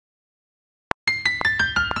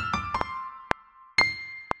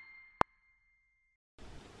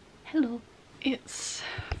Hello. It's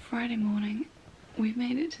Friday morning. We've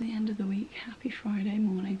made it to the end of the week. Happy Friday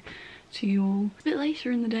morning to you all. It's a bit later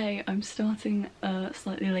in the day. I'm starting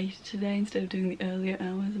slightly later today. Instead of doing the earlier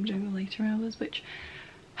hours, I'm doing the later hours, which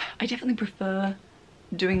I definitely prefer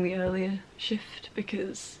doing the earlier shift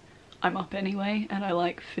because I'm up anyway and I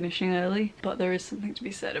like finishing early. But there is something to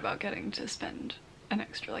be said about getting to spend an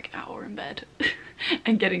extra like hour in bed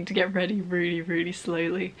and getting to get ready really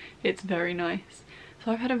slowly. It's very nice.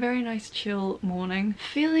 So I've had a very nice chill morning.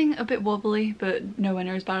 Feeling a bit wobbly, but nowhere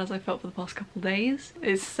near as bad as I felt for the past couple days.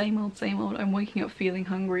 It's same old, same old. I'm waking up feeling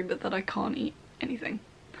hungry, but that I can't eat anything.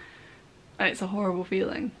 And it's a horrible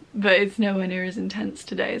feeling, but it's nowhere near as intense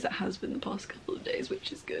today as it has been the past couple of days,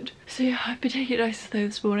 which is good. So yeah, I've been taking it nice though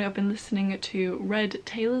this morning. I've been listening to Red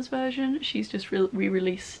Taylor's version. She's just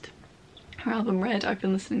re-released her album Red. I've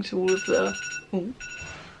been listening to all of the... Ooh.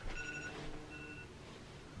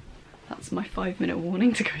 That's my 5-minute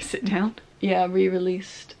warning to go sit down. Yeah,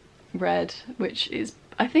 re-released Red, which is,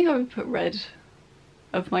 I think I would put Red,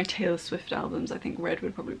 of my Taylor Swift albums, I think Red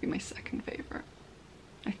would probably be my second favourite,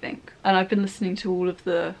 I think. And I've been listening to all of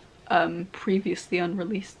the previously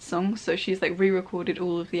unreleased songs, so she's like re-recorded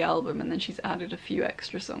all of the album and then she's added a few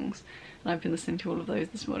extra songs. And I've been listening to all of those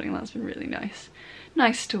this morning and that's been really nice.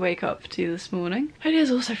 Nice to wake up to this morning. It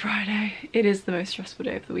is also Friday. It is the most stressful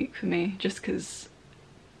day of the week for me, just because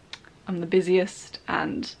I'm the busiest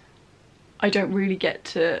and I don't really get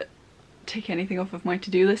to take anything off of my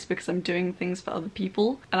to-do list because I'm doing things for other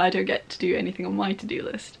people and I don't get to do anything on my to-do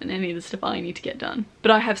list and any of the stuff I need to get done. But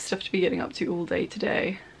I have stuff to be getting up to all day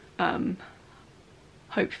today.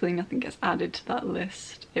 Hopefully nothing gets added to that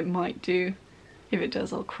list. It might do. If it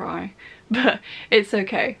does, I'll cry. But it's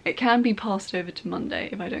okay. It can be passed over to Monday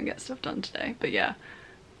if I don't get stuff done today. But yeah,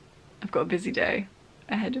 I've got a busy day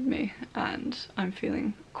ahead of me and I'm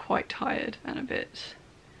feeling quite tired and a bit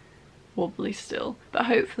wobbly still, but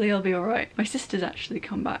hopefully I'll be alright. My sister's actually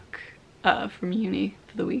come back from uni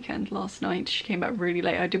for the weekend last night. She came back really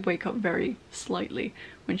late. I did wake up very slightly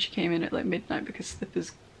when she came in at like midnight because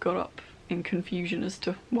Slippers got up in confusion as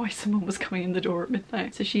to why someone was coming in the door at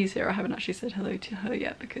midnight. So she's here. I haven't actually said hello to her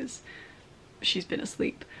yet because she's been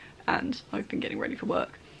asleep and I've been getting ready for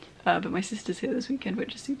work. But my sister's here this weekend,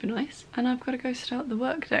 which is super nice, and I've got to go start the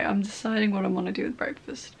work day. I'm deciding what I want to do with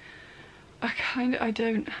breakfast. I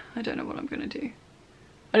don't know what I'm gonna do.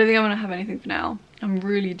 I don't think I'm gonna have anything for now. I'm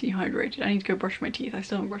really dehydrated. I need to go brush my teeth. I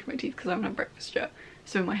still haven't brushed my teeth because I haven't had breakfast yet.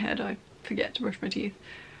 So in my head I forget to brush my teeth.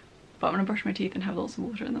 But I'm gonna brush my teeth and have lots of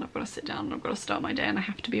water, and then I've got to sit down and I've got to start my day, and I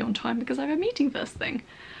have to be on time because I have a meeting first thing.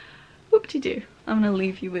 Whoop-de-doo. I'm gonna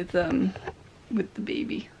leave you with the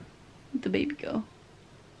baby girl.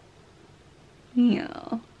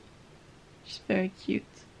 Yeah, she's very cute.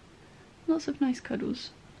 Lots of nice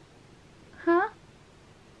cuddles. Huh?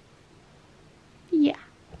 Yeah.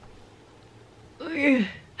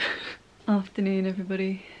 Afternoon,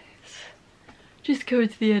 everybody. It's just coming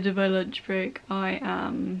to the end of my lunch break. I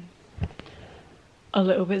am a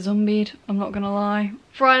little bit zombied, I'm not gonna lie.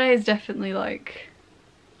 Friday is definitely like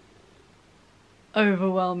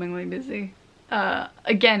overwhelmingly busy.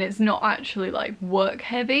 Again, it's not actually like work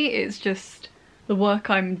heavy, it's just the work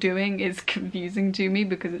I'm doing is confusing to me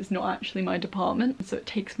because it's not actually my department, so it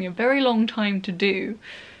takes me a very long time to do,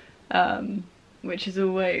 which is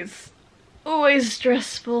always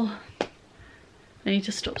stressful. I need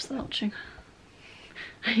to stop slouching.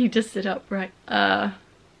 I need to sit upright.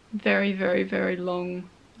 Very long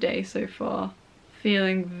day so far.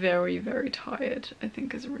 Feeling very tired, I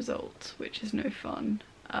think, as a result, which is no fun.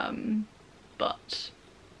 But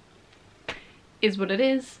is what it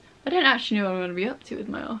is. I don't actually know what I'm going to be up to with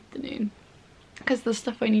my afternoon because the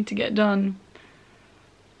stuff I need to get done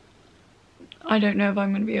I don't know if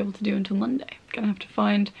I'm going to be able to do until Monday. I'm going to have to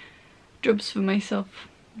find jobs for myself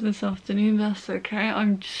this afternoon. That's okay.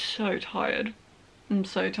 I'm so tired. I'm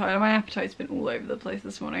so tired. My appetite's been all over the place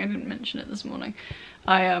this morning. I didn't mention it this morning.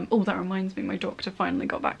 Oh, that reminds me, my doctor finally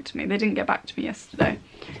got back to me. They didn't get back to me yesterday.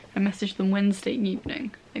 I messaged them Wednesday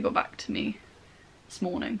evening. They got back to me this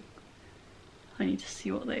morning. I need to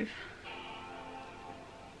see what they've...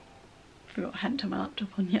 forgot I hadn't turned my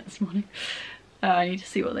laptop on yet this morning. I need to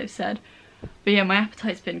see what they've said. But yeah, my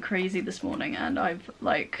appetite's been crazy this morning and I've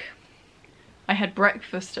like... I had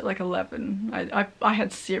breakfast at like 11. I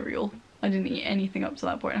had cereal. I didn't eat anything up to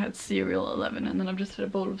that point. I had cereal at 11 and then I've just had a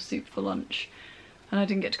bowl of soup for lunch. And I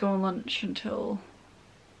didn't get to go on lunch until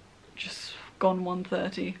just gone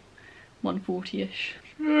 1:30, 1:40ish.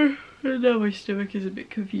 And now my stomach is a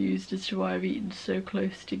bit confused as to why I've eaten so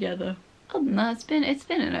close together. Other than that, it's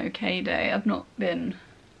been an okay day. I've not been,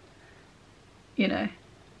 you know,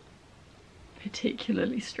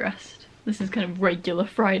 particularly stressed. This is kind of regular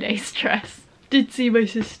Friday stress. Did see my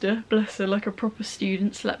sister, bless her, like a proper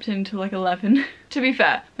student, slept in until like 11. To be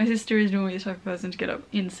fair, my sister is normally the type of person to get up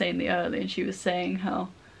insanely early, and she was saying how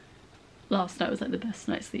last night was like the best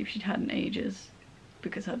night's sleep she'd had in ages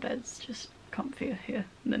because her bed's just comfier here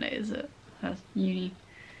than it is at her uni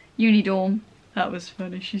dorm. That was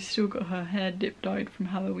funny. She's still got her hair dip dyed from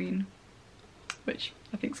Halloween, which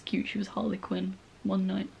I think's cute. She was Harley Quinn one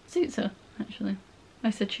night. Suits her, actually. I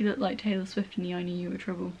said she looked like Taylor Swift in the I Knew You Were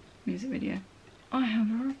Trouble music video. I have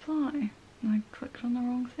a reply. I clicked on the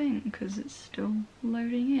wrong thing because it's still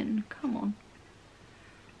loading in. Come on.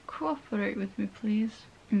 Cooperate with me, please.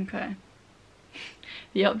 Okay.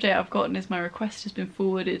 The update I've gotten is my request has been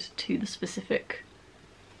forwarded to the specific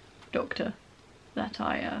doctor that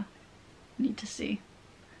I need to see.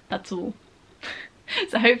 That's all.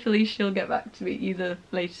 So hopefully she'll get back to me either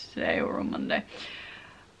later today or on Monday.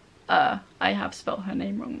 I have spelt her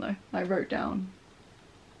name wrong though. I wrote down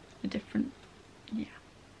a different... yeah,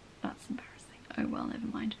 that's embarrassing. Oh well, never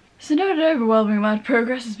mind. So not an overwhelming amount of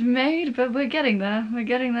progress has been made, but we're getting there. We're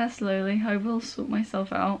getting there slowly. I will sort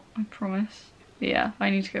myself out, I promise. But yeah, I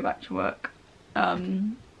need to go back to work. I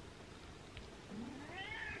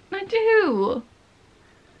do!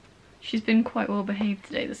 She's been quite well behaved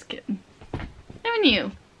today, this kitten. Haven't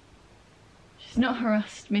you? She's not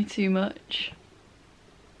harassed me too much.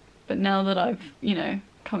 But now that I've, you know,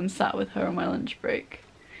 come and sat with her on my lunch break,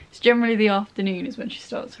 it's generally the afternoon is when she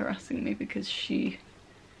starts harassing me because she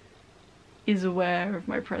is aware of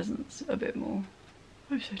my presence a bit more.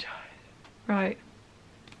 I'm so tired. Right.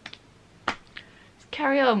 Let's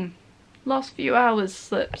carry on. Last few hours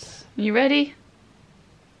slips. You ready?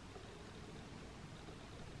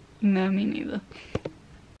 No, me neither.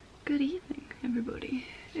 Good evening, everybody.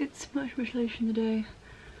 It's much later in the day.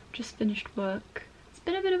 Just finished work. It's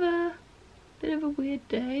been a bit of a weird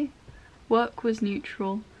day. Work was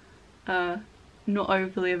neutral. Not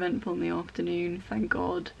overly eventful in the afternoon, thank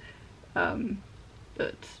God.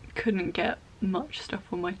 But couldn't get much stuff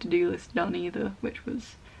on my to-do list done either, which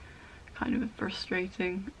was kind of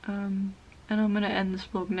frustrating. And I'm gonna end this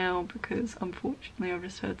vlog now because unfortunately I've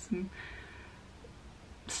just heard some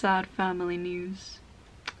sad family news.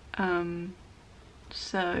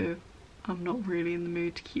 So I'm not really in the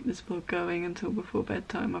mood to keep this vlog going until before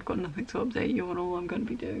bedtime. I've got nothing to update you on. All I'm going to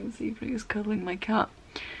be doing this evening is cuddling my cat,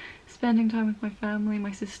 spending time with my family.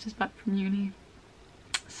 My sister's back from uni,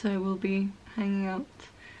 so we'll be hanging out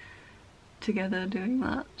together doing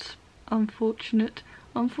that. Unfortunate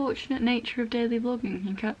nature of daily vlogging.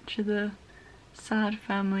 You capture the sad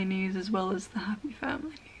family news as well as the happy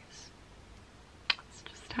family news. That's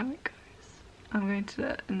just how it goes. I'm going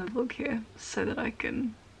to end the vlog here so that I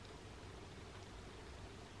can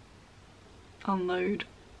unload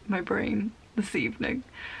my brain this evening.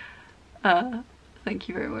 Thank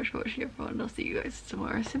you very much for watching, everyone. I'll see you guys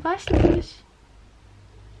tomorrow. So bye, sleepies.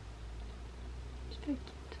 Thank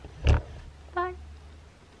you.